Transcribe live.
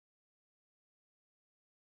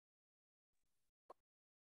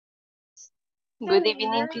Good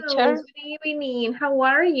evening, Hello, teacher. good evening. How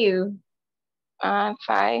are you? I'm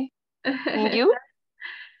fine. And you?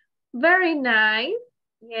 Very nice.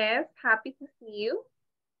 Yes, happy to see you.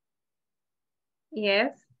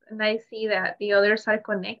 Yes, and I see that the others are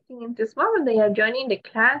connecting in this moment. They are joining the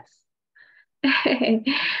class.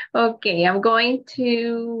 Okay, I'm going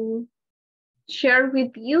to share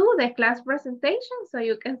with you the class presentation so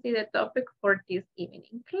you can see the topic for this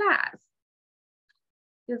evening class.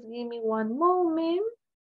 Just give me one moment.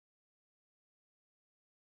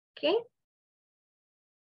 Okay.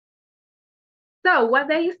 So what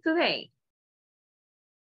day is today?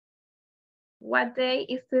 What day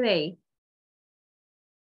is today?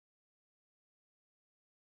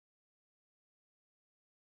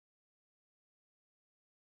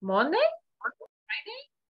 Monday? Friday?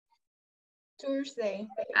 Tuesday.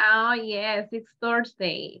 Oh, yes, it's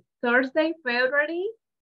Thursday. Thursday, February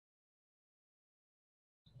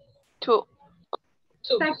 2.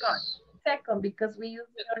 second, because we use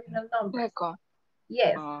the ordinal numbers. Second.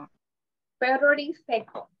 Yes, February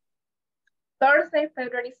 2nd. Thursday,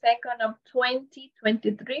 February 2nd of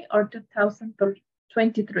 2023 or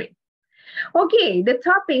 2023. Okay, the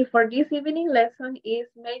topic for this evening lesson is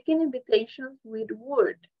making invitations with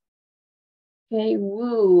would. Okay,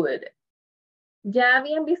 would. ¿Ya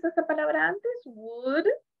habían visto esta palabra antes? Would.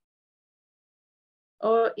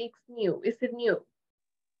 Or it's new? Is it new?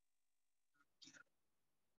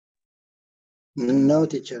 No,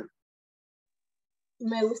 teacher.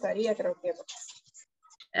 Me gustaría, creo que.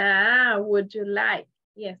 Ah, would you like?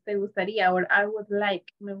 Yes, te gustaría, or I would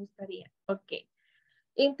like, me gustaría. Okay.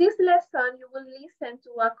 In this lesson, you will listen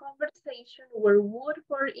to a conversation where would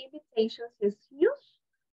for invitations is used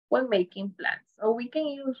when making plans. So we can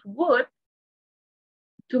use would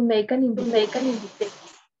to make an invitation.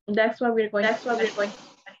 That's what we're going to.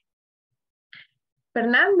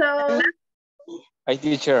 Fernando. Hi,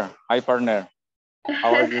 teacher. Hi, partner.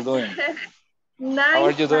 How are you doing? Nice. How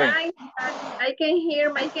are you doing? Nice. I can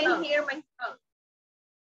hear myself.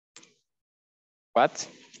 What?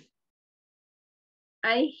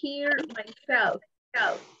 I hear myself.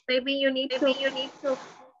 Maybe you need to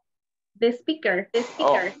the speaker.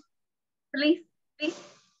 Oh. Please.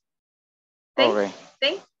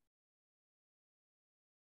 Okay.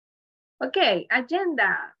 Okay,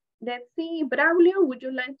 agenda. Let's see, Braulio, would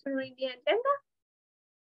you like to read the agenda?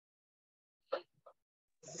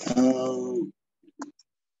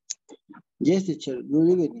 Yes, teacher. Good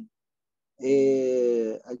evening.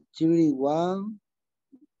 Activity 1,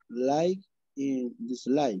 like in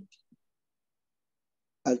dislike.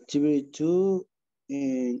 Activity 2,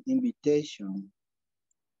 invitation.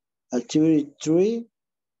 Activity 3,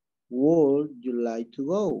 would you like to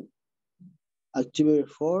go? Activity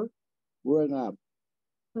 4,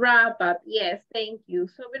 Wrap up, yes, thank you.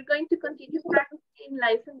 So we're going to continue practicing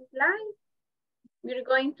license design. We're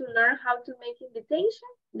going to learn how to make invitation,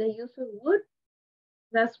 the use of would.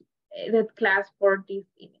 That's the class for this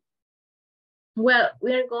evening. Well,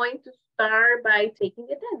 we're going to start by taking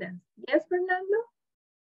attendance. Yes, Fernando?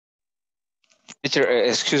 Teacher,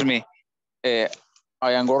 excuse me. I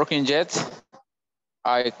am working yet.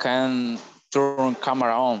 I can turn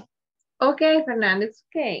camera on. Okay, Fernando, it's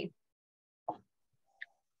okay.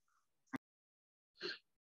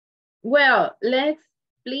 Well, let's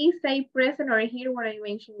please say present or here when I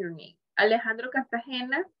mention your name. Alejandro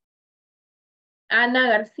Cartagena, Ana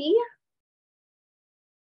García,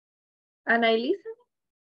 Ana Elizabeth,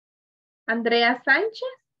 Andrea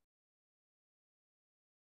Sánchez,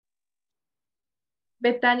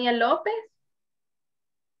 Betania López,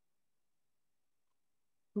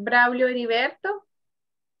 Braulio Heriberto.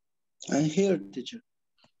 I'm here, teacher.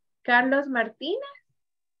 Carlos Martínez.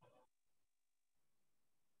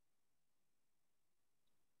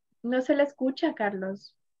 No se le escucha,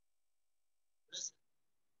 Carlos.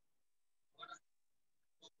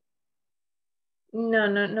 No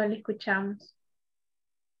le escuchamos.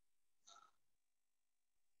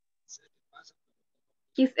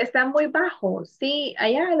 Está muy bajo. Sí,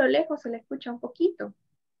 allá a lo lejos se le escucha un poquito.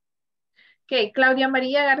 Ok, Claudia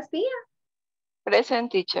María García.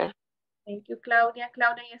 Present, teacher. Thank you, Claudia.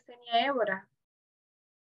 Claudia Yesenia Évora.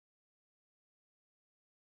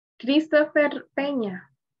 Christopher Peña.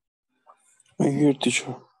 I'm here,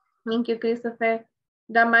 teacher. Thank you, Christopher.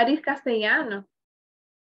 Damaris Castellano.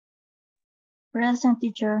 Present,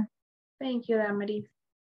 teacher. Thank you, Damaris.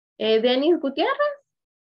 Denis Gutiérrez.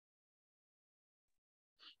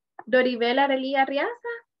 Doribel Arelí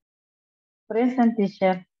Arriaza. Present,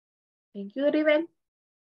 teacher. Thank you, Doribel.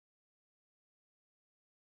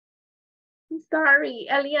 I'm sorry,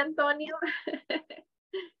 Eli Antonio.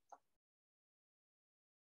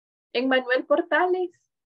 Emmanuel Portales.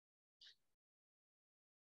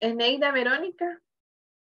 Eneida Verónica.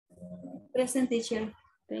 Present, teacher.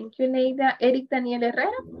 Thank you, Neida. Eric Daniel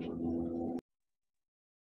Herrera.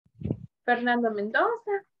 Fernando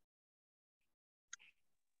Mendoza.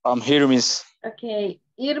 I'm here, Miss. Okay.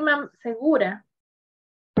 Irma Segura.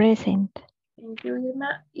 Present. Thank you,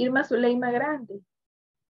 Irma. Irma Zuleima Grande.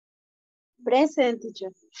 Present,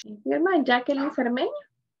 teacher. Thank you, Irma. Jacqueline Cermeño.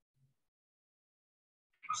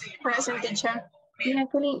 Present, teacher.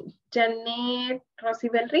 Jacqueline. Janet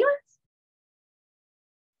Rosibel Rivas.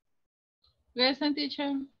 Present,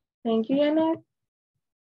 teacher. Thank you, Janet.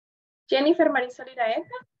 Jennifer Marisol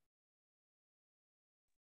Iraeta.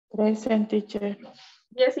 Present, teacher.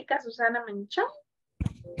 Jessica Susana Menchón.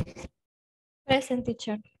 Present,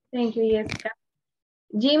 teacher. Thank you, Jessica.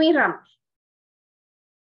 Jimmy Ramos.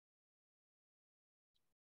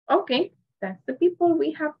 Okay, that's the people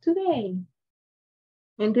we have today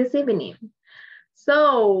and this evening.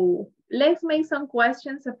 So let's make some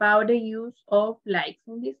questions about the use of likes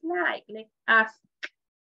and dislikes. Let's ask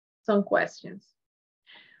some questions.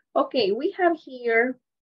 Okay, we have here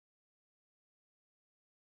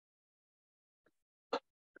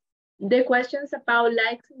the questions about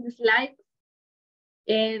likes and dislikes.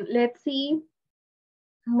 And let's see,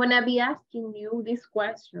 I'm gonna be asking you these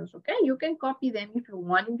questions, okay? You can copy them if you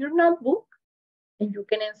want in your notebook and you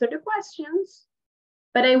can answer the questions,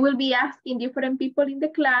 but I will be asking different people in the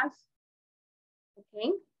class,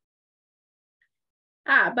 okay?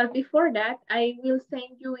 But before that, I will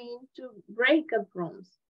send you into breakout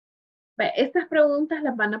rooms. Estas preguntas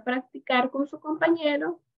las van a practicar con su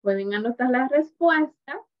compañero, pueden anotar las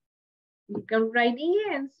respuestas, you can write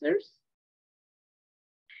the answers.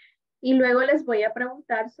 Y luego les voy a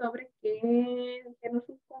preguntar sobre qué dijeron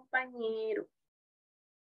sus compañeros.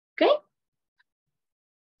 Okay?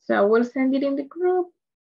 So I will send it in the group.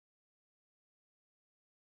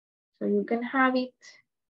 So you can have it.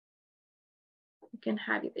 You can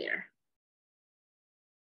have it there.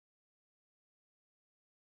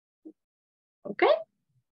 Okay?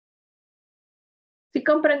 ¿Sí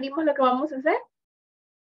comprendimos lo que vamos a hacer?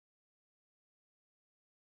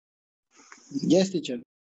 Yes, teacher.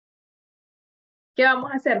 ¿Qué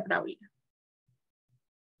vamos a hacer, Paulina?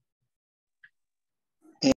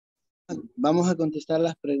 Vamos a contestar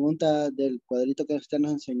las preguntas del cuadrito que usted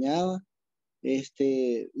nos enseñaba,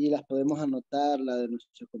 y las podemos anotar, la de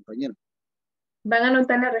nuestros compañeros. Van a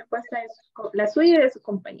anotar la respuesta de la suya y de su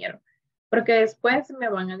compañero, porque después me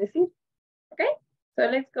van a decir. Okay? So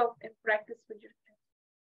let's go and practice with your friends.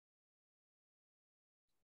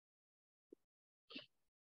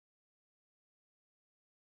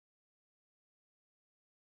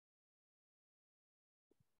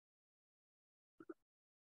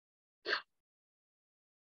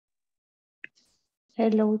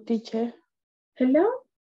 Hello, teacher. Hello?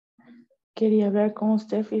 Quería hablar con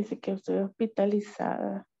usted, fíjese que estoy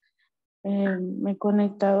hospitalizada. Me he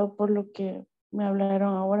conectado por lo que me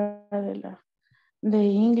hablaron ahora de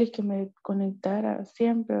Ingles, que me conectara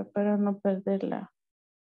siempre para no perder La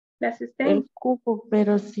el asistencia. cupo,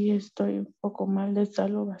 pero sí estoy un poco mal de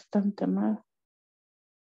salud, bastante mal.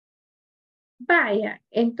 Vaya,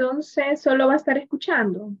 entonces solo va a estar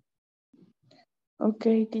escuchando. Ok,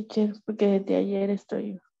 teacher, porque desde ayer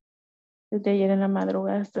en la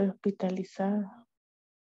madrugada estoy hospitalizada.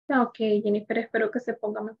 Ok, Jennifer, espero que se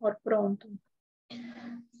ponga mejor pronto.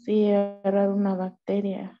 Sí, he agarrado una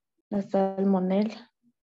bacteria, la salmonela.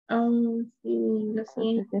 Sí, lo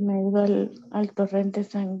siento. Se me ha ido al torrente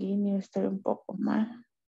sanguíneo, estoy un poco mal.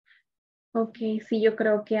 Ok, sí, yo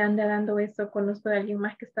creo que anda dando eso. Conozco de alguien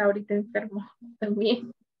más que está ahorita enfermo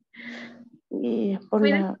también. Y por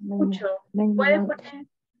Cuídate mucho.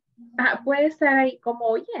 Puede estar ahí como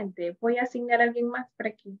oyente. Voy a asignar a alguien más por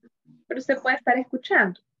aquí. Pero usted puede estar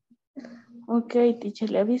escuchando. Ok, teacher,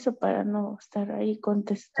 le aviso para no estar ahí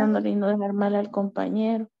contestándole y no dejar mal al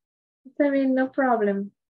compañero. Está bien, no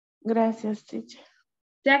problem. Gracias, teacher.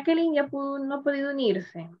 Jacqueline ya no ha podido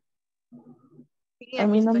unirse. A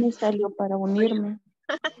mí no me salió para unirme.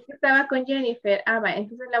 Estaba con Jennifer. Va,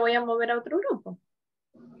 entonces la voy a mover a otro grupo.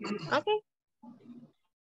 Ok.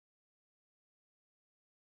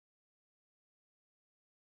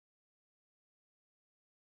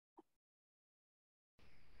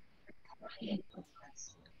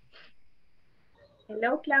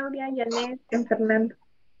 Hello, Claudia, Janet, and Fernando.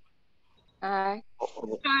 Hi.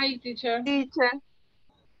 Hi, teacher. Teacher.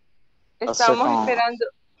 Estamos esperando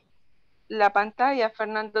la pantalla.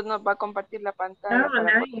 Fernando nos va a compartir la pantalla.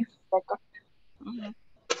 Nice. Ujú.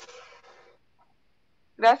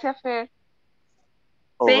 Gracias, Fer.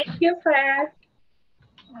 Thank you, Fer.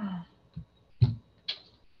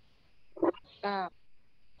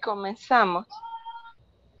 Comenzamos.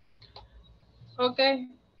 Ok.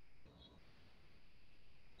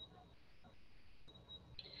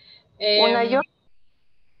 Una yo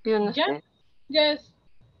y una ya. usted. Yes.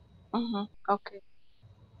 Ok.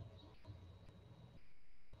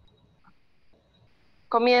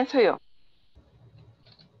 Comienzo yo.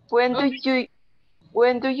 When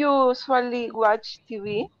do you usually watch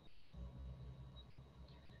TV?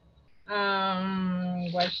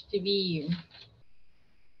 Watch TV.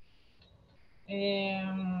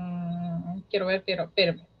 Quiero ver, pero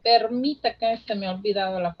permita que se me ha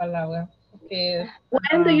olvidado la palabra. Okay.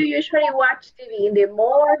 When do you usually watch TV? In the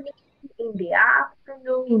morning, in the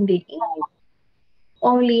afternoon, in the evening,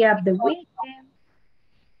 only at the weekend?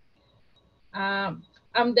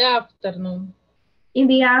 The afternoon. In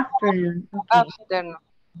the afternoon. Okay. Afternoon.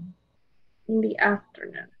 In the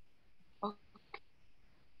afternoon.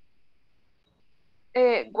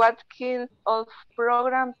 Okay. What kind of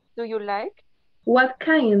programs do you like? What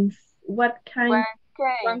kinds? What kinds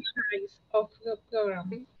of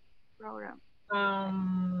program?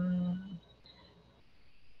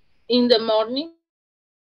 In the morning.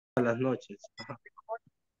 A las noches.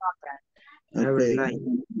 Every night.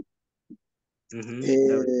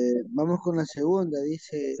 Vamos con la segunda,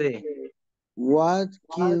 dice. Sí. What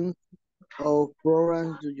kind of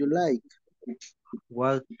programs do you like?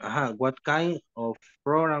 What kind of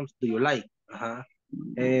programs do you like?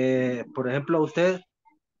 Por ejemplo, a usted,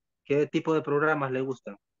 ¿qué tipo de programas le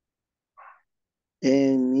gustan?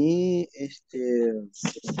 En mí,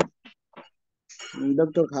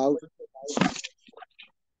 Doctor House.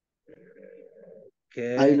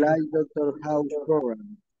 ¿Qué? I like Doctor House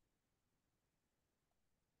program.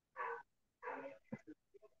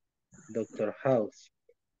 Doctor House.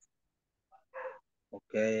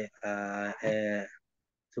 Okay.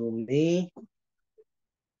 To me,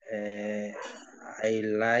 I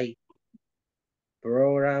like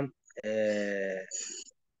program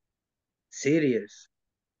series.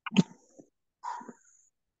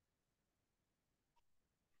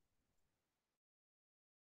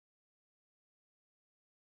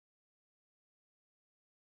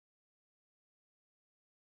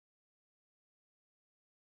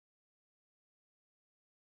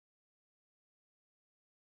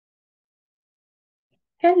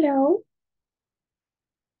 Hello.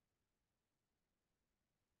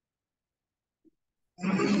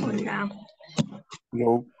 Hola.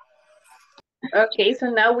 No. Okay,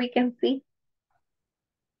 so now we can see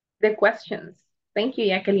the questions. Thank you,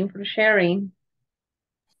 Jacqueline, for sharing.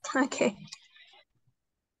 Okay.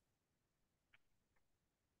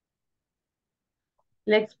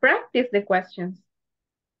 Let's practice the questions.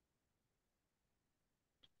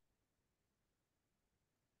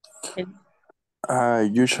 Okay. I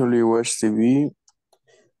usually watch TV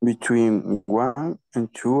between 1 and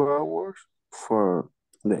 2 hours for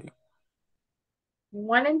day.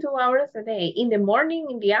 1 and 2 hours a day. In the morning,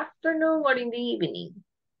 in the afternoon, or in the evening?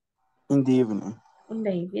 In the evening. In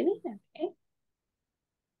the evening, okay.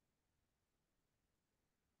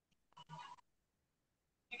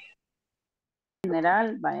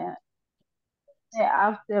 General, vaya.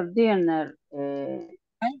 After dinner,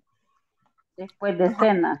 después de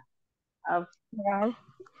cena. General.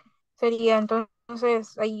 Sería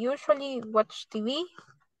entonces, I usually watch TV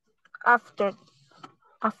after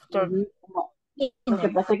Lo que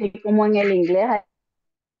pasa es que como en el inglés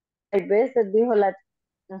hay veces dijo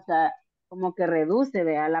o sea, como que reduce,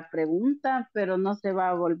 vea, la pregunta, pero no se va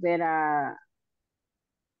a volver a,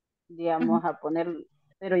 digamos, a poner,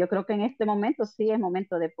 pero yo creo que en este momento sí es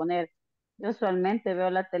momento de poner. Yo usualmente veo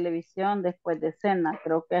la televisión después de cena,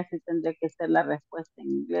 creo que así tendría que ser la respuesta en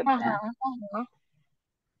inglés. Ajá.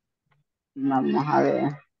 Vamos a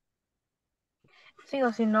ver. Sí,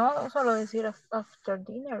 o si no, solo decir after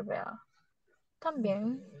dinner, vea.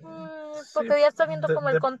 También. Porque ya está viendo como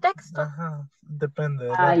el contexto. Ajá, depende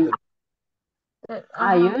del I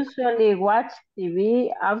Ajá. usually watch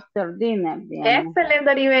TV after dinner. Digamos. Excellent,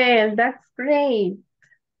 Doribel. That's great.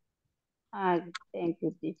 Thank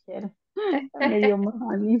you, teacher. Me dio más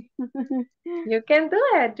a mí. You can do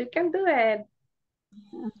it. You can do it.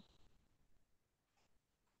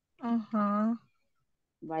 Ajá.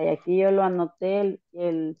 Vaya, aquí yo lo anoté,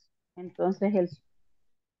 entonces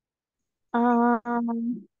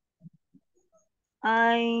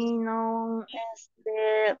I know,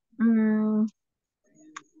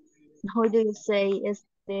 how do you say,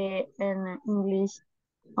 en English,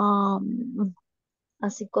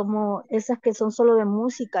 así como esas que son solo de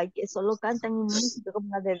música y que solo cantan en música, como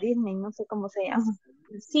las de Disney, no sé cómo se llama.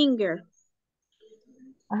 Singer.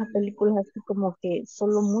 Películas así como que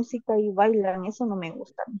solo música y bailan, eso no me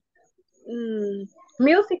gusta.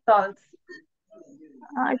 Musicals.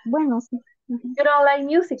 Bueno, sí. You don't like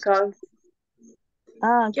musicals.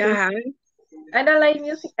 Okay. I don't like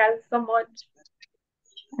musicals so much.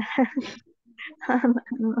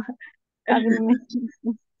 No, a mí no me...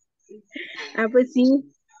 Pues sí.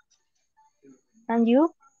 And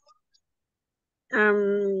you?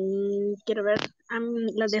 Quiero ver,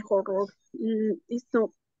 la de horror.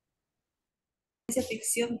 Esto. Esa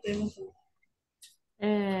ficción,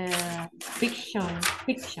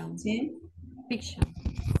 Fiction. ¿sí? Fiction.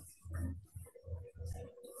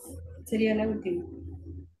 Sería la última.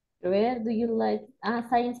 Where do you like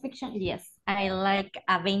science fiction? Yes, I like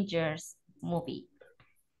Avengers movie.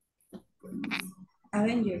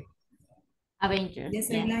 Avengers.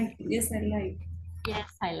 Yes, I like. Yes,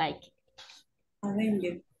 I like.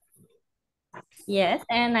 Avengers. Yes,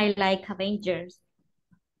 and I like Avengers.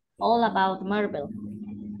 All about Marvel.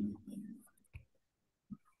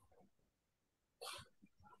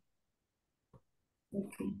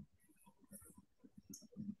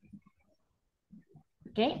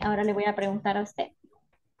 Ok, ahora le voy a preguntar a usted.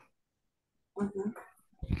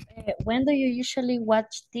 When do you usually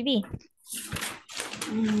watch TV?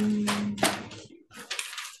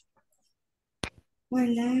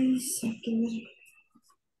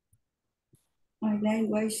 I like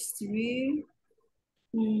watch TV.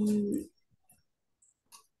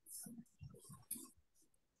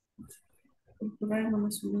 No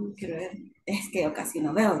más quiero ver. Es que yo casi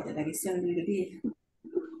no veo televisión en el día.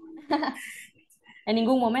 En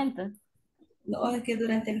ningún momento. No, es que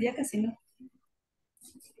durante el día casi no.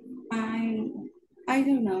 I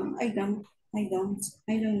don't know. I don't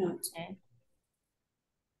know.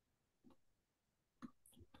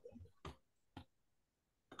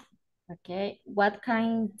 Okay. What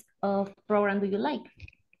kind of program do you like?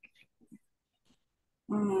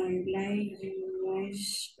 I like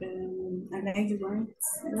to watch.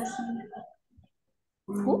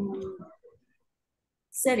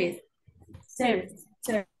 Series.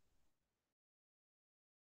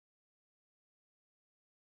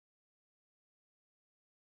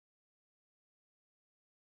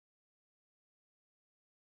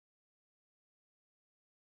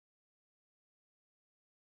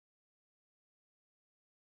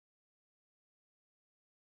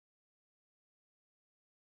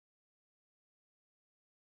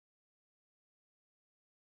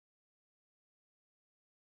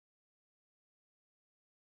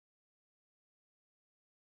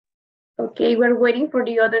 Okay, we're waiting for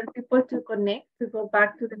the other people to connect, to go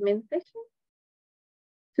back to the main session.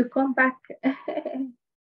 To come back.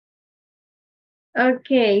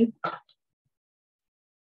 Okay.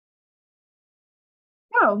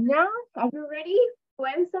 So now, are you ready to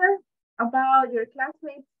answer about your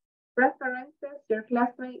classmates' preferences, your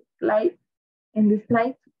classmates' life in this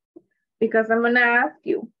life? Because I'm gonna ask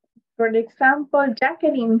you, for example,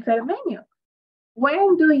 Jacqueline Cermeño,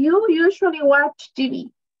 when do you usually watch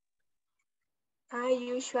TV? I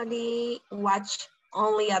usually watch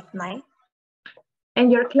only at night.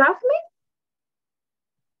 And your classmates?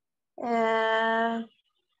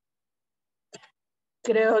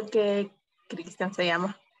 Creo que Cristian se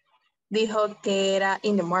llama. Dijo que era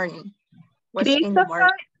in the morning.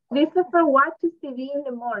 Christopher watches TV in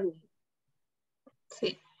the morning.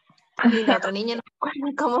 Sí. Y la otra niña no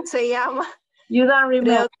recuerdo cómo se llama. You don't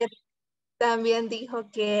remember. Creo que también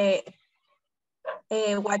dijo que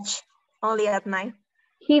watch only at night.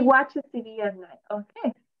 He watches TV at night.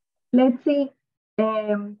 Okay. Let's see.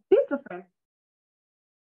 Christopher.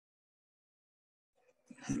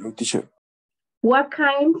 Hello, teacher. What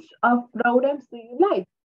kinds of programs do you like?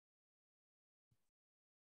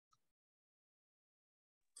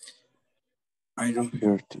 I don't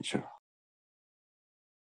hear, teacher.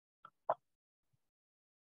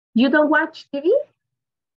 You don't watch TV?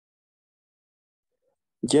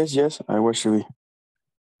 Yes, I watch TV.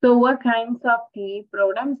 So what kinds of TV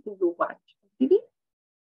programs do you watch? TV?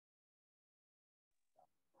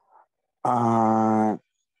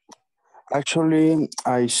 Actually,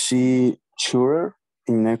 I see Shooter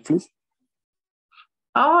in Netflix.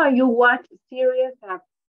 Oh, you watch series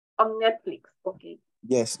on Netflix. Okay.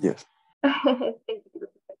 Yes.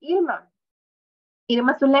 Irma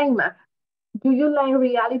Suleima, do you like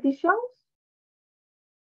reality shows?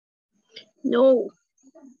 No.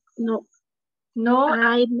 No,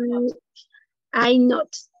 I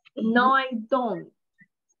not. No, I don't.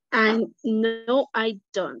 And no, I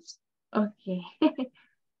don't. Okay.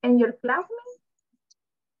 And your classmates?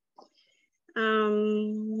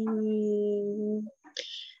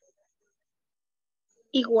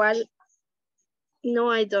 Igual. No,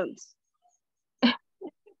 I don't.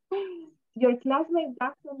 Your classmate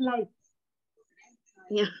doesn't like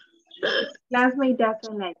Yeah. Classmate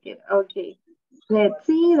doesn't like it. Okay. Let's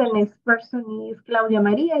see. The next person is Claudia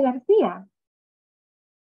Maria Garcia.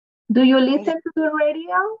 Do you listen to the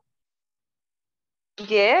radio?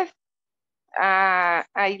 Yes.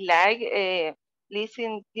 I like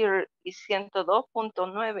listen here is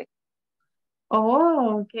 102.9.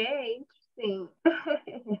 Oh, okay. Interesting.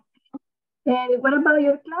 And what about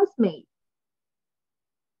your classmate?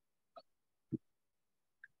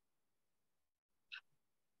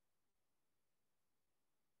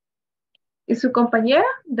 ¿Y su compañera?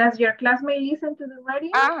 Does your classmate listen to the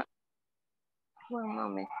radio? One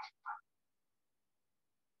moment.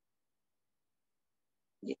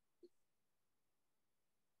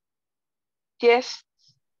 Yes.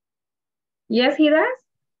 Yes, he does?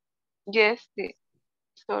 Yes,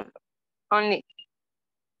 solo. Only.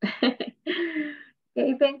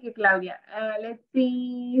 Okay, thank you, Claudia. Let's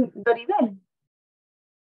see, Doribel.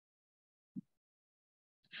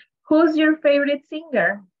 Who's your favorite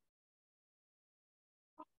singer?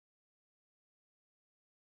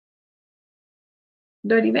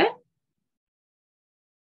 Doribel?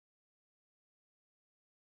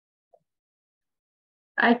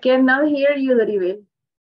 I cannot hear you, Doribel.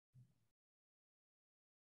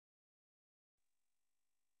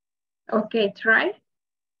 Okay, try.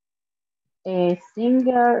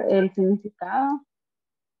 Singer, el significado.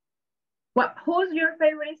 Who's your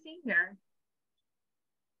favorite singer?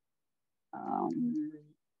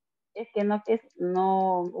 Es que no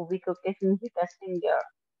ubico qué significa singer.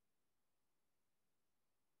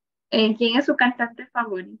 ¿Quién es su cantante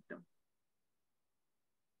favorito?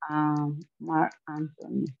 Mark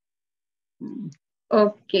Anthony.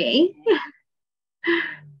 Okay.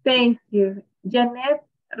 Thank you. Janet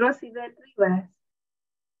Rosibel Rivas.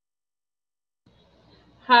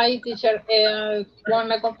 Hi, teacher. Con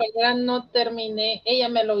la compañera no terminé. Ella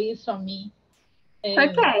me lo hizo a mí.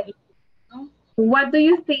 Okay. What do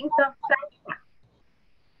you think of salsa?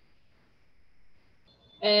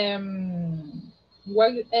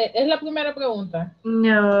 ¿Es la primera pregunta?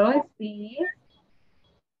 No, sí.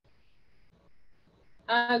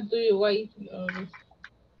 Do you wait?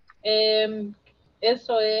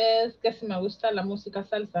 Eso es que si me gusta la música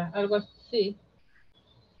salsa, algo así.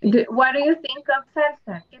 What do you think of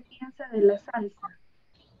salsa? ¿Qué piensa de la salsa?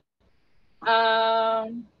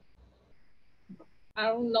 I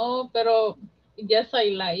don't know, pero yes, I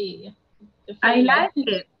like. Yes, I like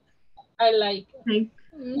it. I like it.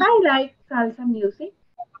 I like salsa music.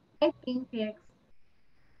 I think it's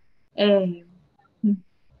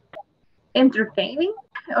entertaining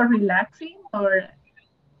or relaxing or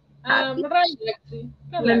relaxing.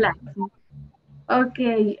 Relaxing.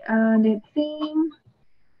 Okay, let's see.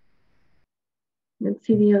 Let's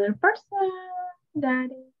see the other person. That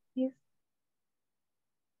is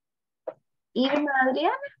Irma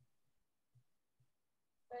Adriana.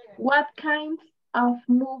 What kinds of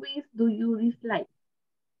movies do you dislike?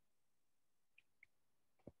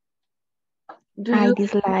 I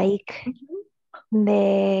dislike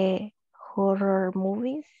the horror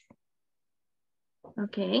movies.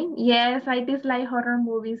 Okay, yes, I dislike horror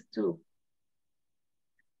movies too.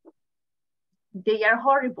 They are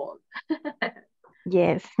horrible.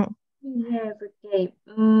 Yes. Yes, okay.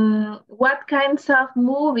 What kinds of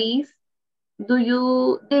movies do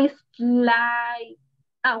you dislike?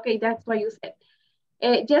 Okay, that's what you said.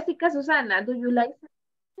 Jessica Susana, do you like?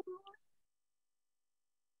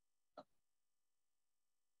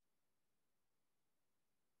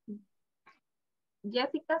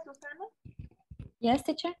 Jessica Susana? Yes,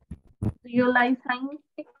 teacher. Do you like science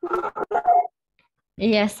fiction?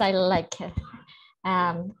 Yes, I like it.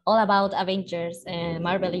 All about Avengers and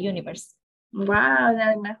Marvel Universe. Wow,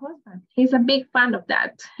 that's my husband. He's a big fan of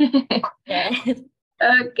that. Yes.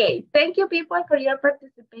 Okay, thank you people for your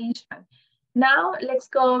participation. Now let's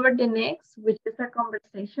go over the next, which is a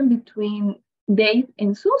conversation between Dave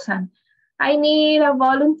and Susan. I need a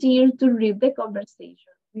volunteer to read the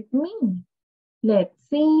conversation with me. Let's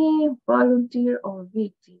see, volunteer or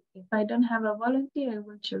victim. If I don't have a volunteer, I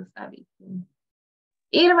will choose a victim.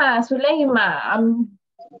 Irma, Suleima.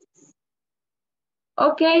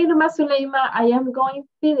 Okay, Irma, Suleima, I am going to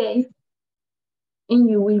be Dave, and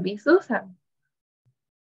you will be Susan.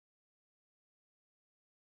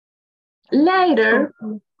 Later,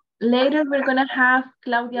 we're gonna have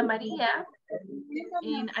Claudia Maria,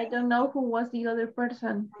 and I don't know who was the other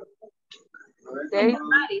person.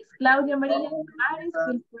 Maris, Claudia Maria and Maris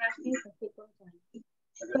will practice a second time.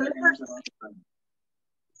 So the first time,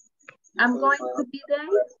 I'm going to be Dave,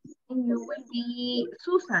 and you will be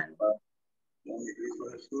Susan.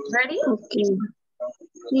 Ready? Okay.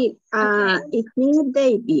 Sí, it's me,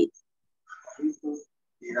 David.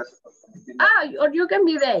 Or you can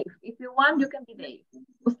be Dave. If you want, you can be Dave.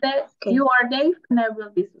 Usted, okay. You are Dave, and I will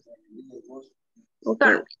be Susan. Okay.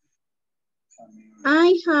 Start.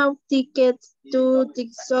 I have tickets to the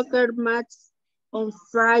soccer match on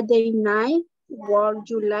Friday night. Would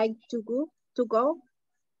you like to go?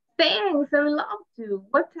 Thanks, I would love to.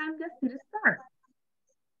 What time does it start?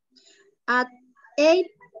 At 8.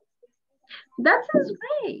 That sounds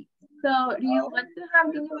great. So, do you want to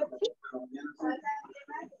have dinner with me?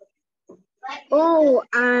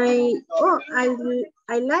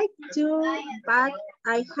 I like to, but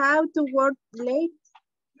I have to work late.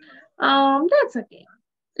 That's okay.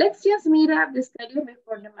 Let's just meet up the stadium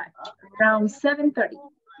before the match, around 7:30.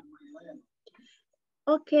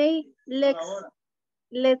 Okay,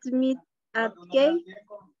 let's meet at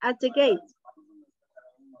the gate.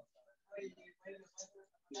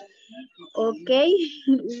 Okay.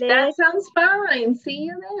 That sounds fine. See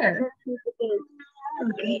you there.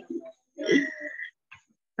 Okay.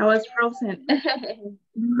 I was frozen.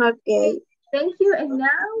 Okay. Thank you. And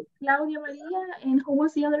now, Claudia Maria, and who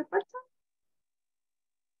was the other person?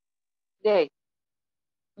 They.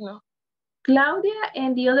 No. Claudia,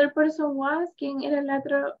 and the other person was, ¿quién era el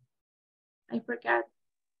otro? I forgot.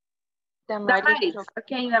 Damaris.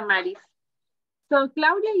 Okay, Damaris. So,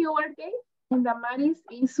 Claudia, you are gay, and Damaris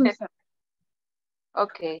is Susan.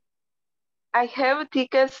 Okay. I have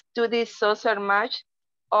tickets to the soccer match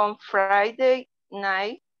on Friday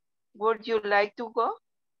night. Would you like to go?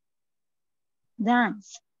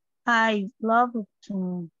 Thanks. I love it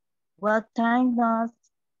too. What time does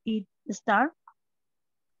it start?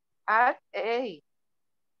 At 8.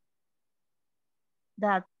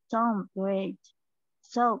 That sounds great.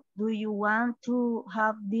 So, do you want to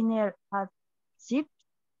have dinner at 6?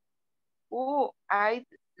 Oh, I'd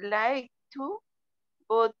like to,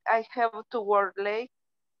 but I have to work late.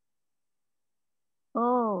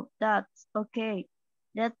 Oh, that's okay.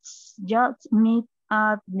 Let's just meet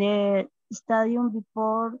at the stadium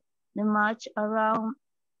before the match around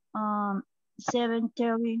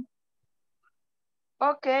 7:30.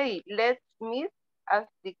 Okay, let's meet at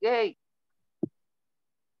the gate.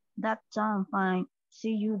 That sounds fine.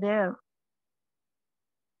 See you there.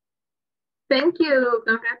 Thank you.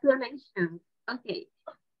 Congratulations. Okay.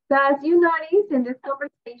 So as you notice in this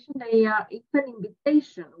conversation, it's an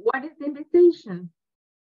invitation. What is the invitation?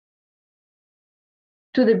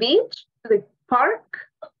 To the beach, to the park,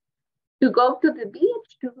 to go to the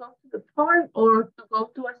beach, to go to the park, or to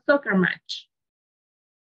go to a soccer match?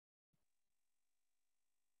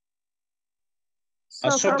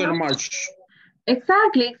 A soccer match.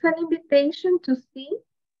 Exactly, it's an invitation to see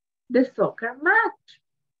the soccer match.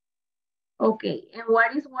 Okay, and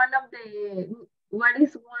what is one name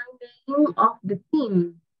of the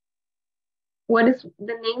team? What is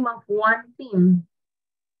the name of one team?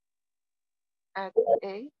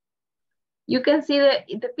 Okay. You can see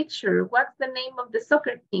the picture. What's the name of the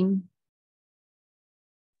soccer team?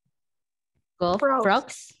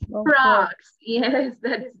 Frogs. Frogs. Yes,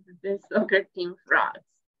 that is the soccer team, Frogs.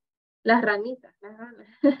 Las ranitas, las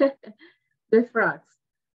ranas. The frogs.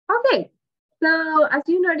 Okay, so as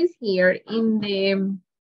you notice here in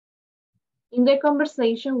the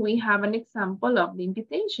conversation, we have an example of the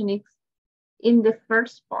invitation. It's in the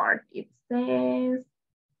first part. It says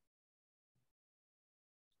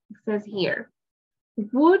here,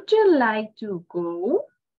 would you like to go?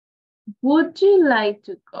 Would you like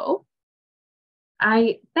to go?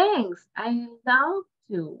 Thanks, I love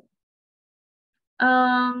to.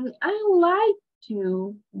 I like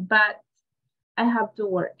to, but I have to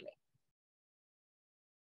work late.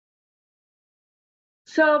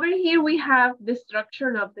 So over here we have the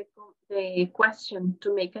structure of the question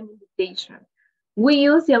to make an invitation. We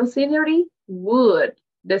use the auxiliary would,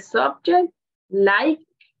 the subject, like,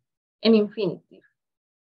 and infinitive.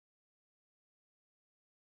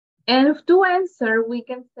 And to answer, we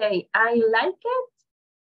can say, I like it,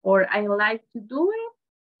 or I like to do it,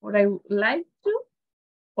 or I like to,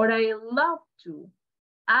 or I love to.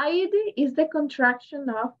 I'd is the contraction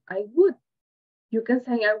of I would. You can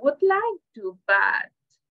say, I would like to, but,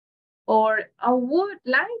 or I would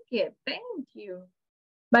like it, thank you.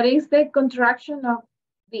 But it's the contraction of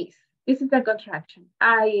this. This is the contraction,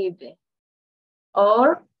 I'd,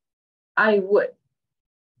 or I would.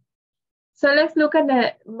 So let's look at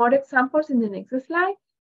the more examples in the next slide.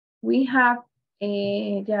 We have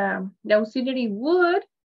the auxiliary would,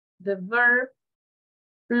 the verb,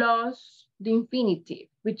 plus the infinitive,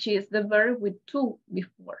 which is the verb with to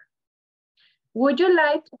before. Would you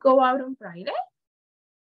like to go out on Friday?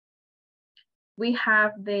 We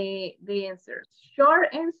have the answers,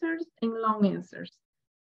 short answers and long answers.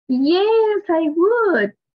 Yes, I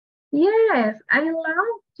would. Yes, I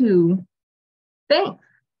love to. Thanks.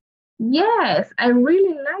 Yes, I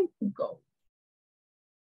really like to go.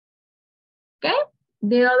 Okay,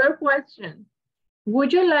 the other question.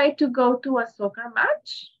 Would you like to go to a soccer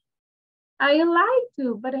match? I like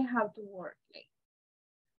to, but I have to work late.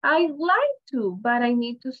 I like to, but I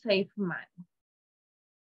need to save money.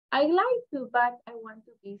 I like to, but I want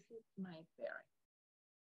to visit my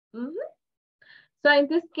parents. So in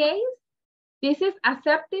this case, this is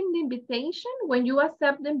accepting the invitation. When you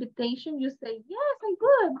accept the invitation, you say, yes, I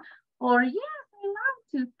would. Or yes, I love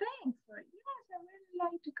to, thanks. Or yes, I really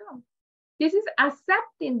like to go. This is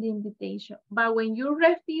accepting the invitation. But when you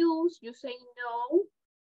refuse, you say no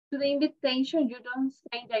to the invitation, you don't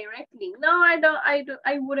say directly, no,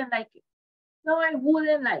 I wouldn't like it. No, I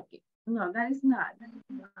wouldn't like it. No, that is not.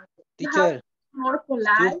 Teacher, more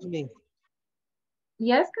polite. excuse me.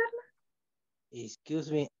 Yes, Carla?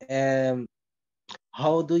 Excuse me.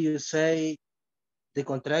 How do you say the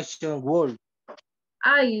contraction word?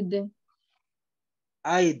 I'd.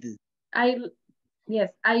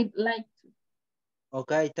 Yes, I'd like to.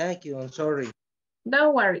 Okay, thank you. I'm sorry.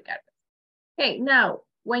 Don't worry, Carla. Okay, now,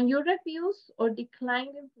 when you refuse or decline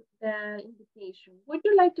the invitation, would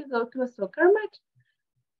you like to go to a soccer match?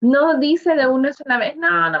 No dice de una sola vez,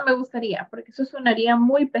 no, no me gustaría, porque eso sonaría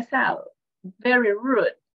muy pesado, very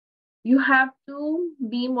rude. You have to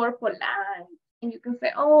be more polite, and you can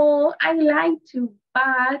say, oh, I like to,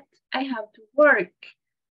 but I have to work.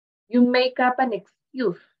 You make up an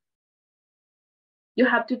excuse. You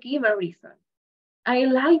have to give a reason. I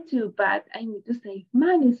like to, but I need to save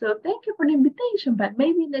money, so thank you for the invitation, but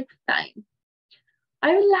maybe next time.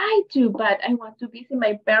 I like to, but I want to visit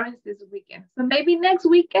my parents this weekend, so maybe next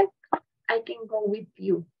weekend I can go with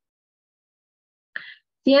you.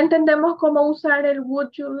 ¿Sí entendemos cómo usar el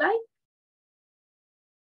would you like?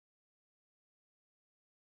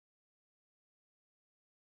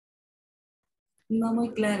 No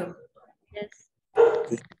muy claro. Yes.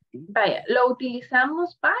 Vaya, lo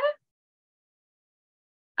utilizamos para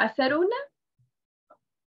hacer una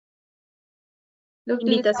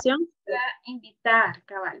Invitación. Para invitar,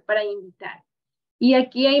 cabal, para invitar. Y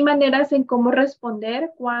aquí hay maneras en cómo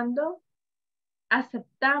responder cuando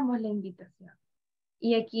aceptamos la invitación.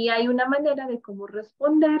 Y aquí hay una manera de cómo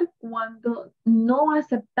responder cuando no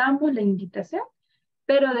aceptamos la invitación,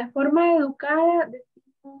 pero de forma educada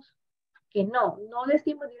decimos que no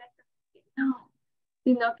decimos directamente que no,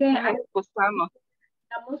 sino que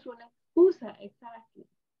damos una excusa, exacto.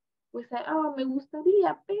 Pues, me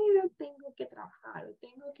gustaría, pero tengo que trabajar,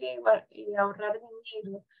 tengo que ahorrar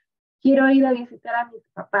dinero, quiero ir a visitar a mis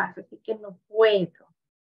papás, así que no puedo.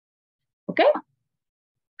 ¿Ok?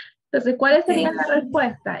 Entonces, ¿cuál sería la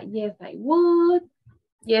respuesta? Yes, I would.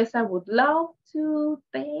 Yes, I would love to.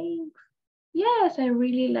 Thanks. Yes, I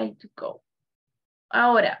really like to go.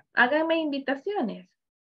 Ahora, háganme invitaciones.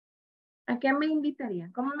 ¿A qué me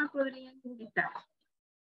invitarían? ¿Cómo me podrían invitar?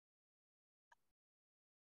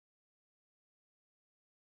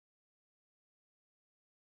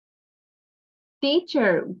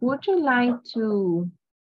 Teacher, would you like to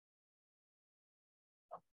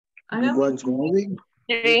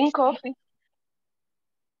drink coffee?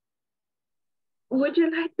 Would you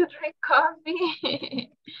like to drink coffee?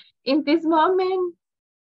 In this moment,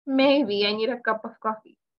 maybe I need a cup of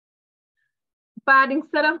coffee. But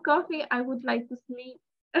instead of coffee, I would like to sleep.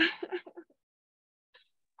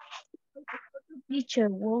 Teacher,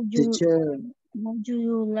 would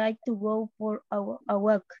you like to go for a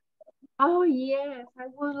walk? Oh, yes, I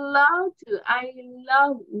would love to. I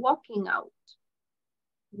love walking out.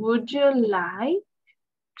 Would you like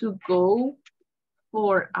to go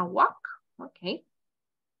for a walk? Okay.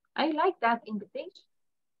 I like that invitation.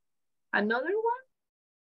 Another one?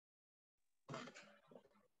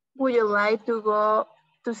 Would you like to go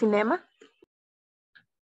to cinema?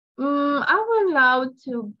 I would love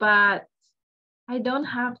to, but I don't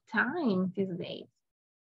have time these days.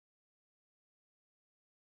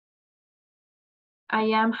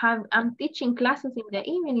 I'm teaching classes in the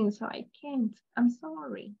evening, so I can't. I'm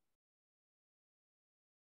sorry.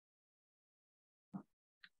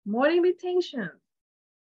 More invitations.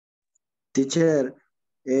 Teacher,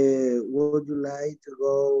 would you like to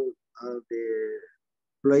go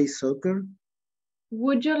play soccer?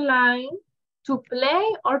 Would you like to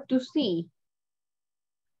play or to see?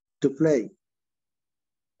 To play.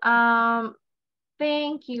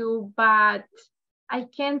 Thank you, but I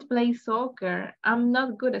can't play soccer. I'm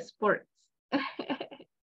not good at sports.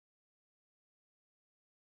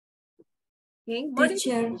 Okay,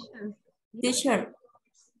 teacher,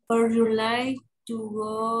 would you like to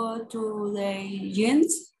go to the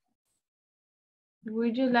gyms?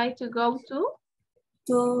 Would you like to go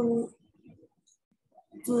To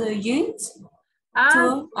the gym?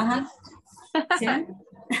 Ah, Ajá. Sí. well,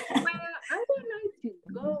 I don't like to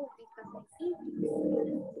go because I need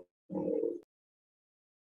to.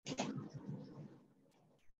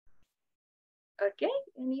 Okay,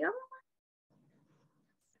 any other one?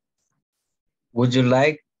 Would you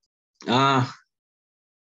like,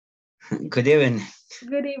 good evening.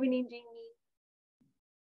 Good evening, Jimmy.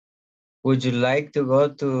 Would you like to go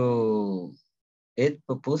to eat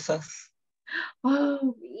pupusas?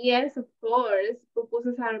 Oh, yes, of course.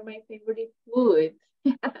 Pupusas are my favorite food.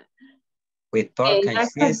 With pork and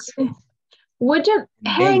cheese? Would you,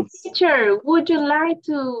 hey, beans. teacher, would you like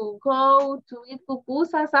to go to eat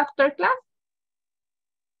pupusas after class?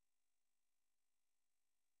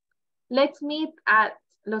 Let's meet at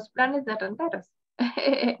Los Planes de Renteros.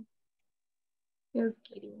 Just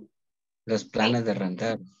kidding. Los planes de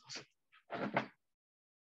rentar.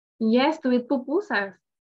 Yes, to eat pupusas.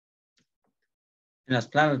 En los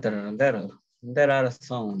planes de rentar, there are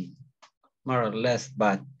some more or less,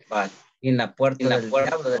 but in la puerta del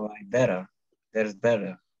diablo, better. There's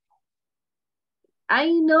better.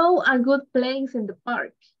 I know a good place in the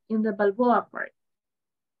park, in the Balboa Park.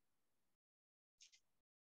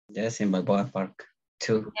 Yes, in Balboa Park,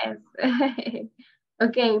 too. Yes.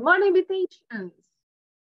 Okay, more invitations.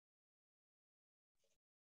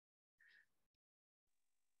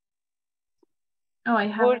 Oh, I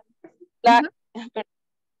have.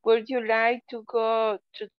 Would you like to go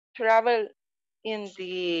to travel in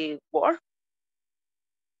the world?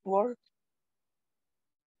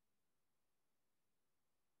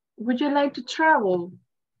 Would you like to travel?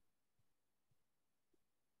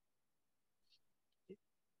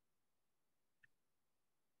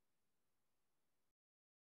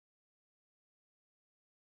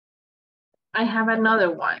 I have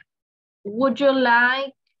another one. Would you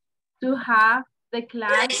like to have the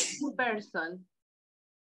class in person?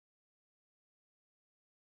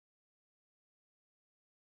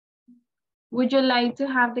 Would you like to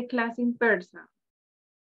have the class in person?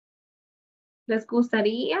 ¿Les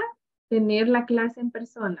gustaría tener la clase en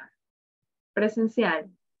persona? Presencial.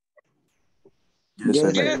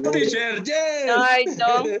 Yes, teacher, yes. No, I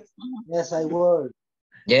don't. Yes, I would.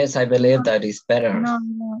 Yes, I believe that is better. No,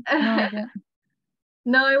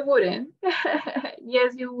 No, I wouldn't.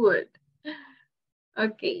 Yes, you would.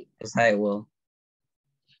 Okay. Yes, I will.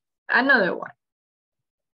 Another one.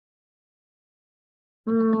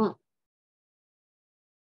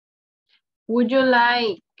 Would you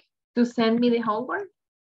like to send me the homework?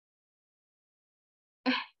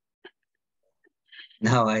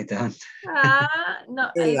 No, I don't.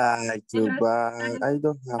 No, I like to, but I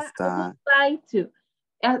don't have time. Like to.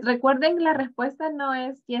 Recuerden que la respuesta no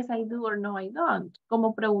es yes I do or no I don't.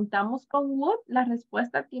 Como preguntamos con would, la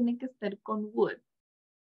respuesta tiene que ser con would.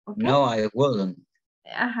 ¿Okay? No, I wouldn't.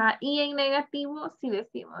 Ajá, y en negativo, si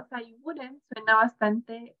decimos I wouldn't, suena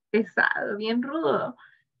bastante pesado, bien rudo.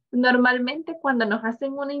 Normalmente cuando nos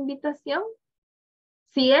hacen una invitación,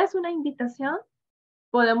 si es una invitación,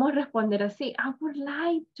 podemos responder así, I would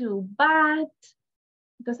like to, but...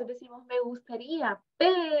 Entonces decimos, me gustaría,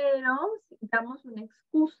 pero damos una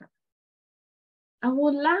excusa. I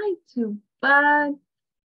would like to, but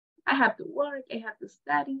I have to work, I have to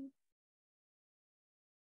study.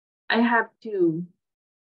 I have to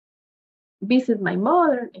visit my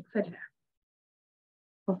mother, etc.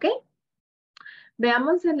 ¿Ok?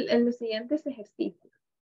 Veamos en los siguientes ejercicios.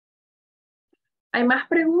 ¿Hay más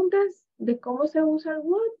preguntas de cómo se usa el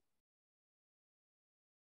would?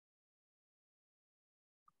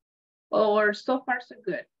 Or so far so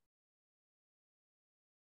good?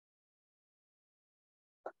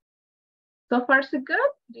 So far so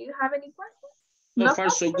good? Do you have any questions? So far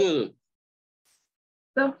so good.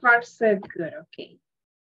 So far so good, okay.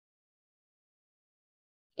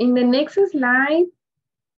 In the next slide,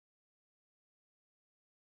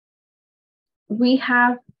 we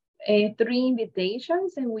have 3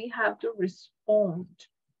 invitations and we have to respond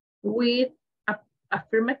with an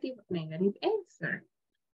affirmative or negative answer.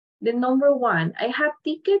 The number 1, I have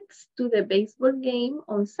tickets to the baseball game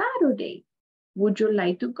on Saturday. Would you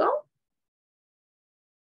like to go?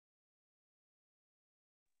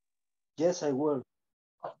 Yes, I will.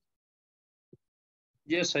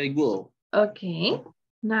 Yes, I will. Okay,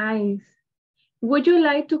 nice. Would you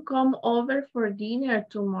like to come over for dinner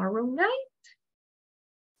tomorrow night?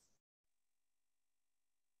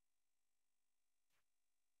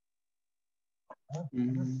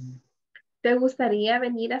 ¿Te gustaría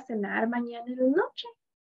venir a cenar mañana en la noche?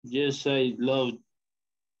 Yes, I love.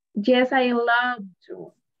 Yes, I love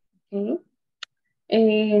to. Okay.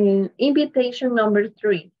 Invitation number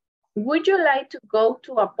 3. Would you like to go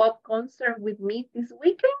to a pop concert with me this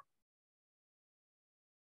weekend?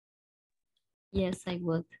 Yes, I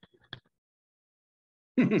would.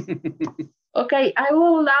 Okay, I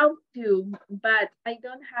would love to, but I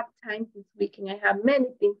don't have time this weekend. I have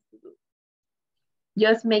many things to do.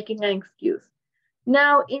 Just making an excuse.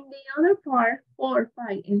 Now, in the other part, 4,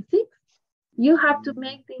 5, and 6, you have to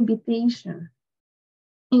make the invitation.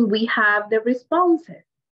 And we have the responses.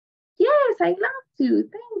 Yes, I love to.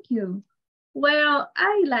 Thank you. Well,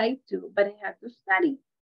 I like to, but I have to study.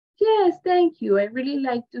 Yes, thank you. I really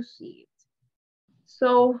like to see it.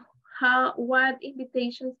 So, what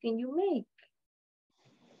invitations can you make?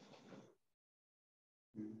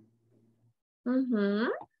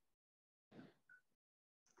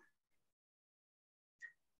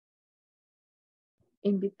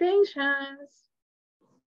 Invitations.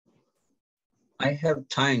 I have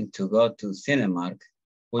time to go to Cinemark.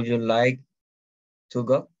 Would you like to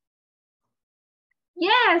go?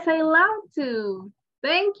 Yes, I love to.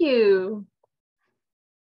 Thank you.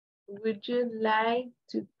 Would you like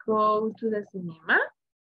to go to the cinema?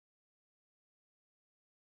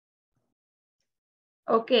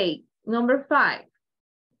 Okay, number 5.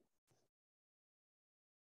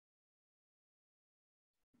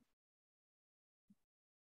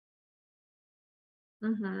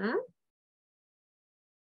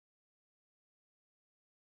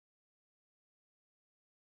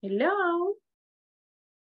 Hello.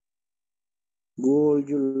 Would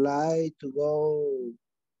you like to go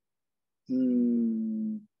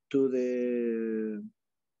to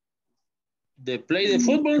They play the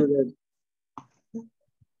football?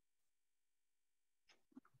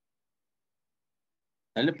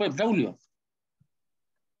 Dale pues, Braulio.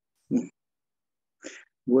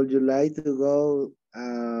 Would you like to go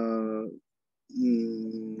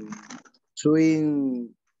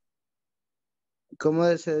swim?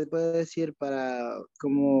 ¿Cómo se puede decir para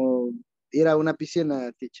como ir a una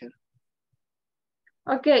piscina, teacher?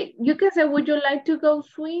 Okay, you can say, would you like to go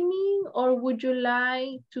swimming or would you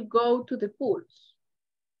like to go to the pools?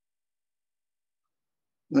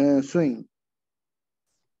 Swim.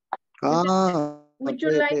 Would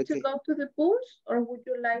you like to go to the pools or would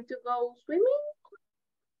you like to go swimming?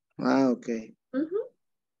 Okay.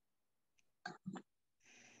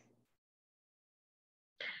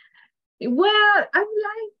 Well, I'd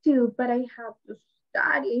like to, but I have to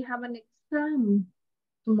study. I have an exam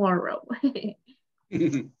tomorrow.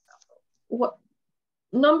 What?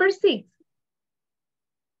 Number 6.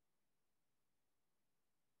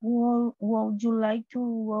 Would you like to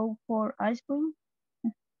go for ice cream?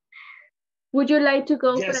 Would you like to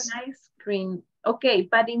go for Yes. an ice cream? Okay,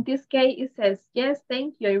 but in this case it says, yes,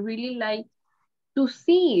 thank you. I really like to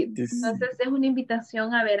see it. Entonces es una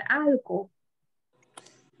invitación a ver algo.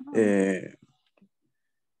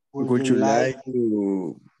 Would you like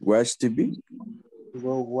to watch TV?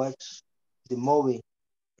 Go watch the movie.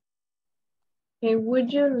 Okay,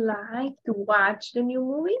 would you like to watch the new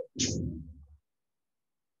movie?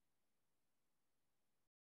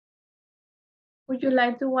 Would you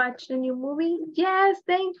like to watch the new movie? Yes,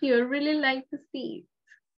 thank you. I really like to see it.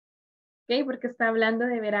 Okay, porque está hablando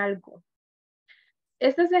de ver algo.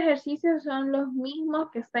 Estos ejercicios son los mismos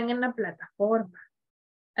que están en la plataforma.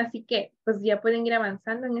 Así que, pues ya pueden ir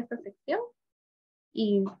avanzando en esta sección.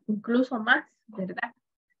 Y incluso más, ¿verdad?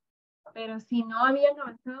 Pero si no habían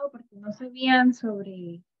avanzado porque no sabían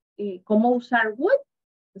sobre cómo usar would,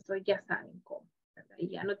 pues hoy ya saben cómo, ¿verdad? Y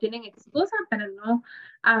ya no tienen excusa para no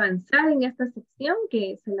avanzar en esta sección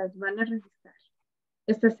que se las van a registrar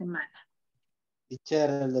esta semana. Teacher,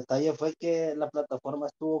 el detalle fue que la plataforma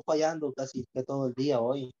estuvo fallando casi que todo el día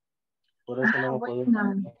hoy. Por eso no lo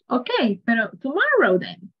pudimos. Okay, pero tomorrow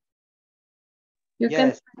then. You can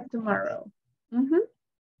Yes. start tomorrow.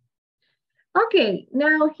 Okay,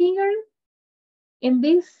 now here in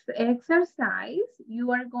this exercise,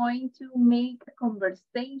 you are going to make a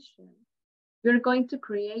conversation. You're going to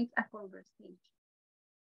create a conversation.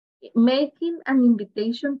 Making an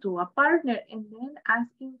invitation to a partner and then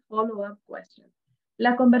asking follow-up questions.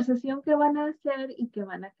 La conversación que van a hacer y que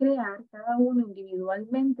van a crear cada uno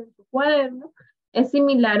individualmente en su cuaderno es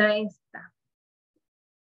similar a esta.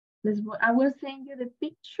 I will send you the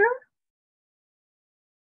picture.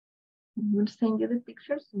 I will send you the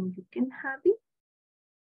picture so you can have it.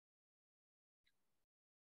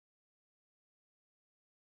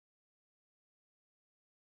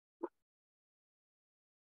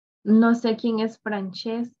 No sé quién es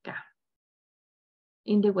Francesca.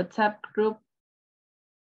 In the WhatsApp group.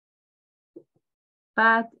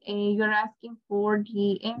 But you're asking for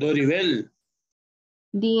the... Doribel.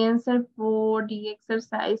 the answer for the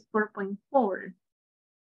exercise 4.4?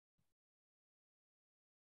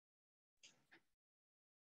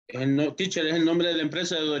 Teacher, es el nombre de la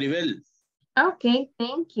empresa de Doribel. Okay,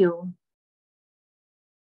 thank you.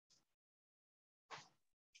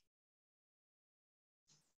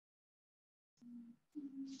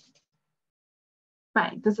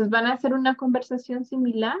 Vale, entonces van a hacer una conversación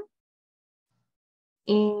similar.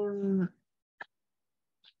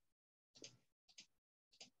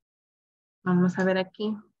 Vamos a ver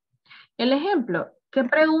aquí. El ejemplo, ¿qué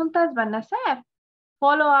preguntas van a hacer?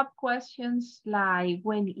 Follow-up questions like,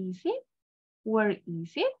 when is it? Where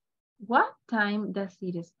is it? What time does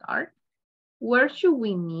it start? Where should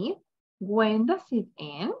we meet? When does it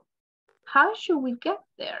end? How should we get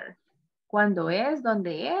there? ¿Cuándo es?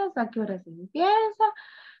 ¿Dónde es? ¿A qué hora se empieza?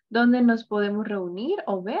 ¿Dónde nos podemos reunir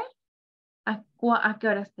o ver? ¿A qué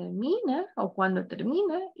horas termina o cuándo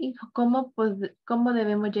termina? ¿Y cómo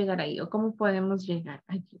debemos llegar ahí o cómo podemos llegar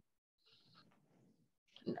allí?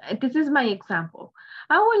 This is my example.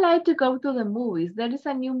 I would like to go to the movies. There is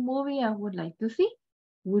a new movie I would like to see.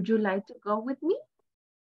 Would you like to go with me?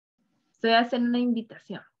 Estoy haciendo una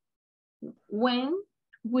invitación. When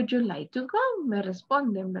would you like to go? Me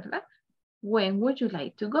responden, ¿verdad? When would you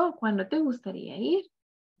like to go? ¿Cuándo te gustaría ir?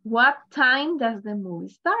 What time does the movie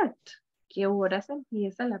start? ¿Qué horas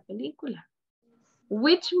empieza la película?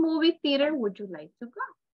 Which movie theater would you like to go?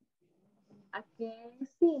 ¿A qué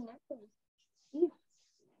cine te gustaría ir?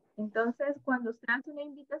 Entonces, cuando usted hace una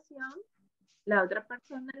invitación, la otra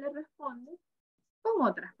persona le responde con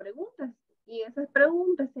otras preguntas. Y esas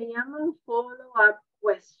preguntas se llaman follow-up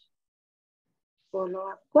questions.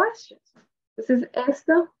 Follow-up questions. Entonces,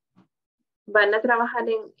 esto van a trabajar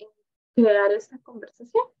en crear esta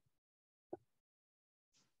conversación.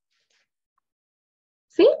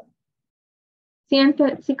 ¿Sí?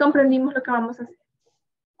 ¿Sí comprendimos lo que vamos a hacer?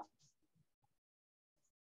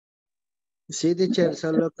 Sí, teacher,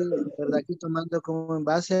 solo que, ¿verdad? Aquí tomando como en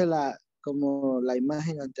base a como la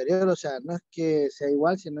imagen anterior, o sea, no es que sea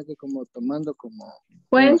igual, sino que como tomando como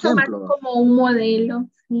Pueden un tomar ejemplo. como un modelo,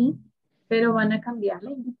 sí, pero van a cambiar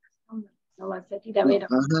la invitación. No va a ser ir a ver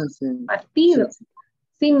un partido. Sí.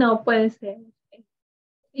 Si no, puede ser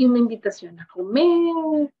una invitación a comer,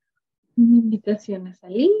 una invitación a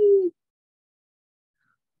salir,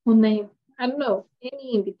 I don't know,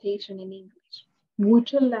 any invitation in English.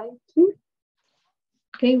 Would you like to?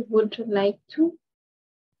 Okay, would you like to?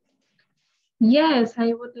 Yes,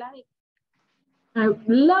 I would like. I would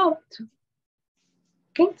love to.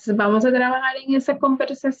 Okay, entonces vamos a trabajar en esa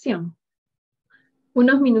conversación.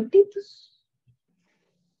 Unos minutitos.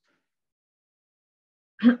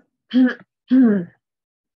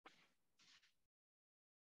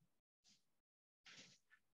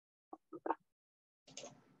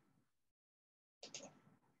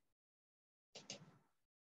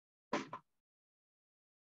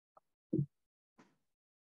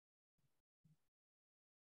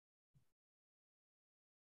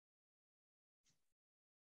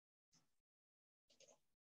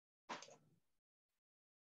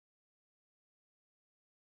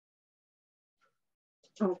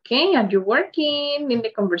 Okay, are you working in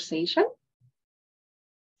the conversation?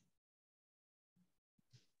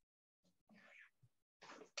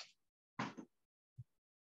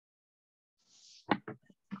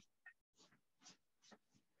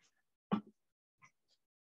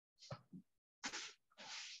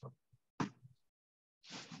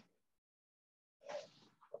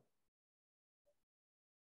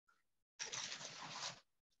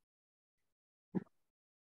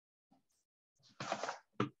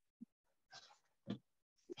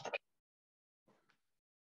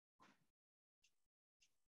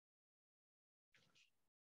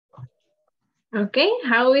 Okay,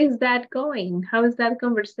 how is that going? How is that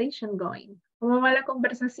conversation going? ¿Cómo va la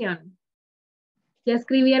conversación? ¿Ya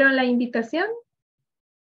escribieron la invitación?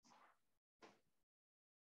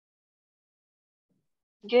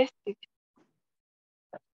 Yes.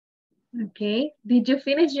 Okay, did you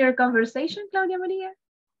finish your conversation, Claudia Maria?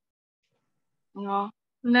 No.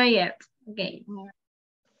 Not yet, okay. No.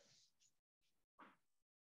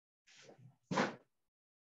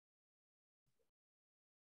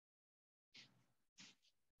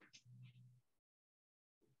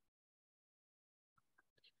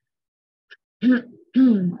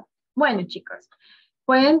 Bueno, chicos,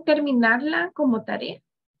 pueden terminarla como tarea.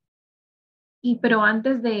 Pero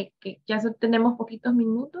antes de que ya tenemos poquitos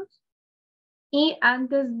minutos y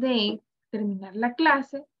antes de terminar la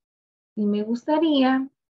clase, sí me gustaría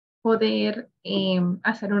poder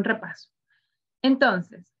hacer un repaso.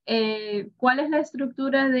 Entonces, ¿cuál es la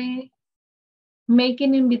estructura de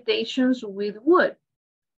making invitations with would?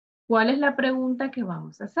 ¿Cuál es la pregunta que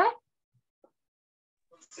vamos a hacer?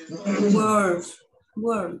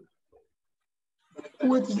 Word.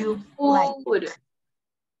 Would you like? Would.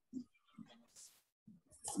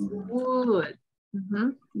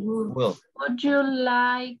 Will. Would you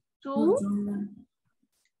like to?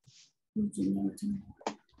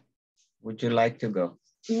 Would you like to go?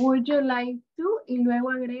 Would you like to? Y luego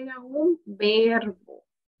agrega un verbo.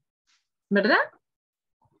 ¿Verdad?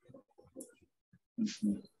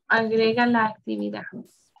 Agrega la actividad.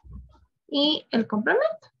 Y el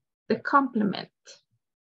complemento. The complement.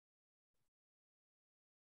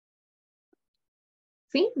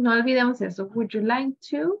 ¿Sí? No olvidemos eso. Would you like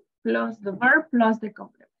to? Plus the verb plus the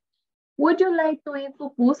complement. Would you like to eat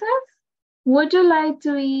pupusas? Would you like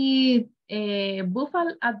to eat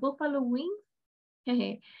buffalo wings?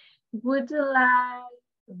 Would you like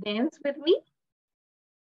to dance with me?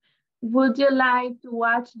 Would you like to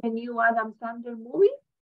watch the new Adam Sandler movie?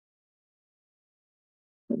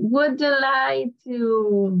 Would you like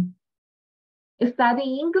to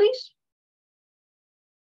study English?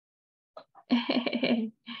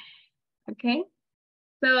 Okay,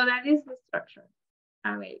 so that is the structure.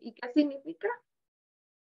 A ver, ¿y qué significa?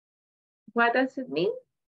 What does it mean?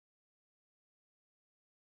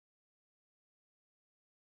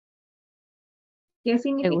 ¿Qué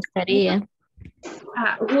significa? Me gustaría.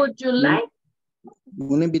 Would you like?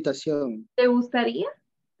 Una invitación. ¿Te gustaría?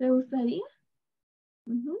 ¿Te gustaría?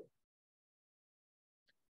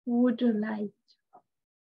 Would you like?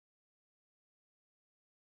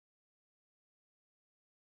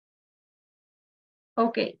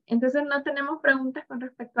 Ok, entonces no tenemos preguntas con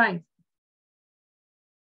respecto a esto.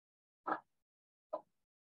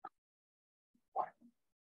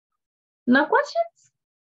 No questions?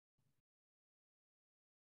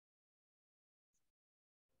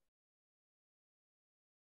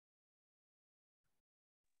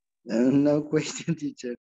 No question,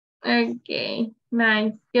 teacher. Ok,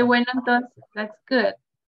 nice. Qué bueno entonces. That's good.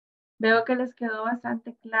 Veo que les quedó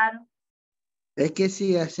bastante claro. Es que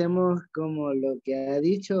si hacemos como lo que ha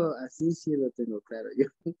dicho, así sí lo tengo claro yo.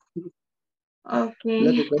 Ok.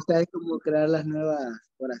 Lo que cuesta es como crear las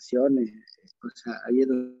nuevas oraciones. O sea, ahí es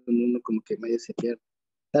donde uno como que medio se pierde.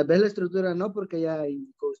 Tal vez la estructura no, porque ya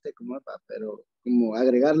indicó usted como mapa, pero como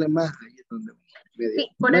agregarle más, ahí es donde medio. Sí,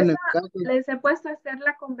 por bueno, eso les he puesto a hacer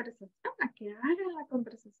la conversación, a que hagan la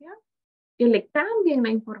conversación, que le cambien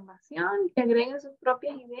la información, que agreguen sus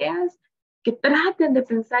propias ideas, que traten de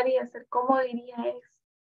pensar y hacer cómo diría eso,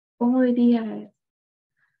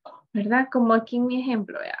 ¿verdad? Como aquí en mi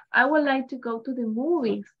ejemplo, I would like to go to the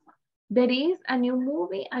movies. There is a new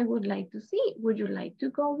movie I would like to see. Would you like to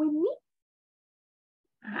go with me?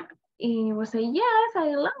 And we say, yes,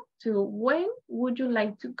 I love to. When would you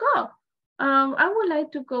like to go? I would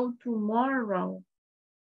like to go tomorrow.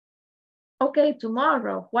 Okay,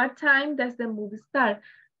 tomorrow. What time does the movie start?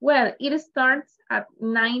 Well, it starts at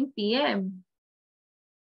 9 p.m.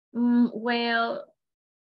 Well,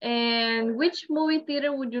 and which movie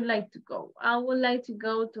theater would you like to go? I would like to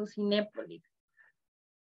go to Cinepolis.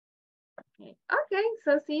 Okay,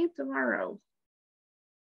 so see you tomorrow.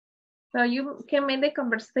 So you can make the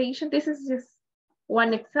conversation. This is just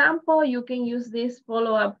one example. You can use these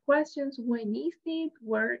follow-up questions. When is it?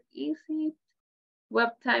 Where is it?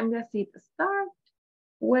 What time does it start?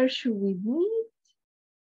 Where should we meet?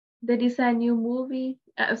 There is a new movie.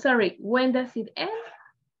 Sorry, when does it end?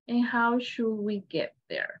 And how should we get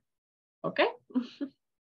there? Okay.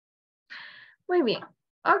 Muy bien.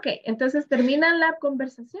 Ok, entonces terminan la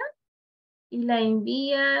conversación y la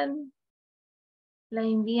envían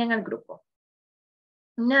al grupo.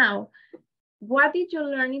 Now, what did you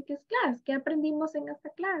learn in this class? ¿Qué aprendimos en esta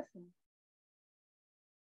clase?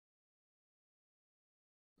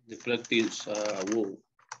 The practice would.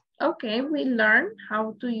 Okay, we learned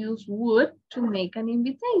how to use would to make an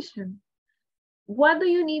invitation. What do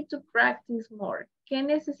you need to practice more? ¿Qué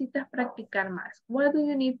necesitas practicar más? What do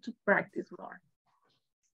you need to practice more?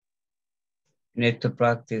 You need to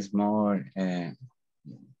practice more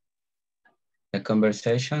the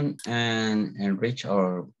conversation and enrich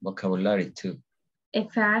our vocabulary too.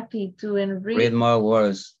 Exactly, to enrich. Read more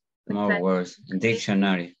words, in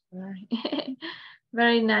dictionary.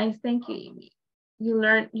 Very nice, thank you, Amy.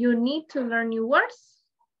 You need to learn new words.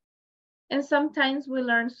 And sometimes we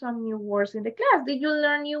learn some new words in the class. Did you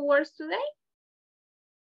learn new words today?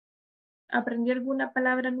 ¿Aprendió alguna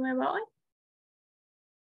palabra nueva hoy?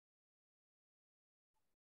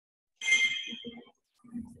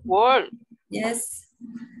 Word. Yes.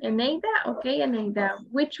 Eneida, okay, Eneida.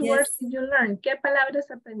 Which words did you learn? ¿Qué palabras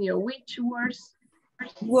aprendió? Which words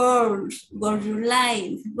Would you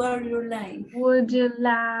like? Would you like? Would you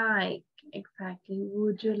like? Exactly.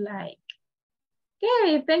 Would you like?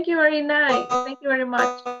 Okay, thank you very nice. Thank you very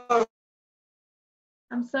much.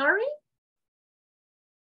 I'm sorry?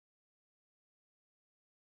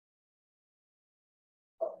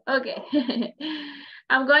 Okay.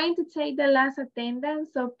 I'm going to take the last attendance,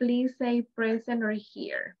 so please say present or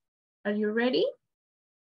here. Are you ready?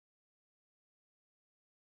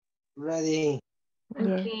 Ready.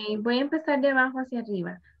 Okay, voy a empezar de abajo hacia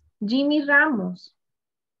arriba. Jimmy Ramos.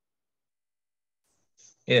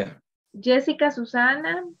 Here. Jessica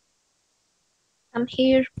Susana. I'm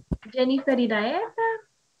here. Jennifer Iraeta.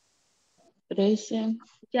 Present.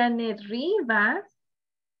 Janet Rivas.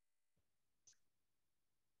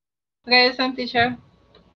 Present, teacher.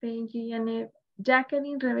 Thank you, Janet.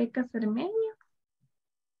 Jacqueline Rebecca Cermeño.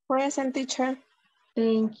 Present, teacher.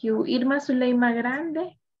 Thank you. Irma Zuleima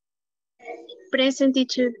Grande. Present,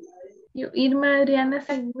 teacher. Irma Adriana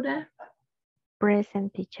Segura.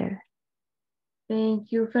 Present, teacher.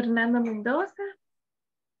 Thank you. Fernando Mendoza.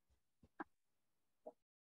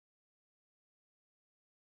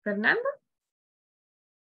 Fernando?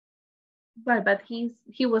 Well, but he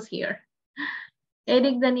was here.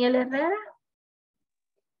 Eric Daniel Herrera.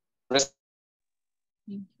 Present,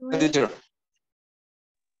 Thank you. teacher.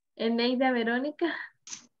 Eneida Verónica.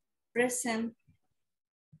 Present.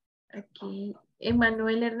 Okay.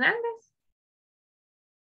 Emanuel Hernández.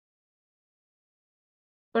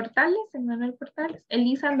 Portales, Emanuel Portales.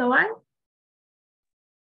 Elisa Sandoval.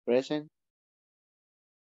 Present.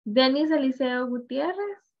 Denis Eliseo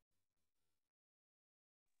Gutiérrez.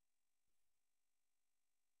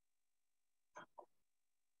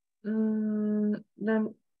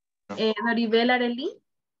 Doribel Arelí.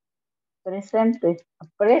 Presente.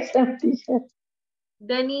 Presente.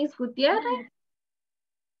 Denis Gutiérrez.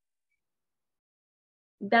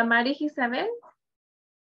 Damaris Isabel.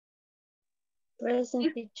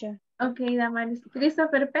 Present, teacher. Ok, Damaris.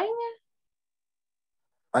 Christopher Peña.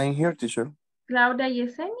 I'm here, teacher. Claudia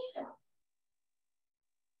Yesenia.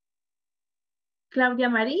 Claudia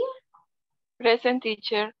María. Present,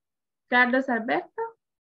 teacher. Carlos Alberto.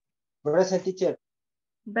 Present, teacher.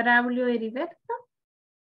 Braulio Heriberto.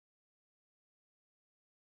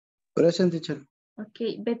 Present, teacher.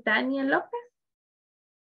 Ok, Betania López.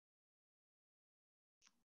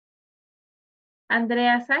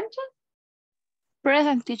 Andrea Sánchez.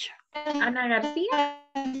 Present, teacher. Ana García.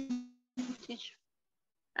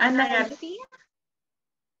 Ana García.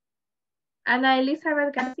 Ana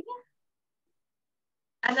Elizabeth García.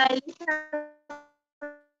 Ana Elizabeth.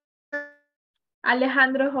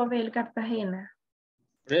 Alejandro Jovel Cartagena.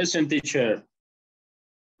 Present, teacher.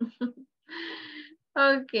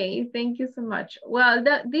 Okay, thank you so much. Well,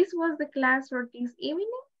 this was the class for this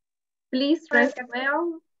evening. Please rest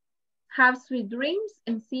well, have sweet dreams,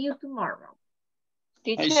 and see you tomorrow.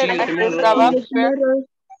 Teacher,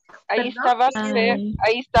 ahí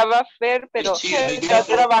estaba Fer, pero está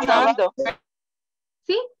trabajando.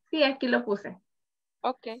 Sí, aquí lo puse.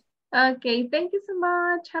 Okay. Okay, thank you so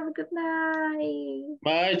much. Have a good night.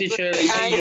 Bye, teacher.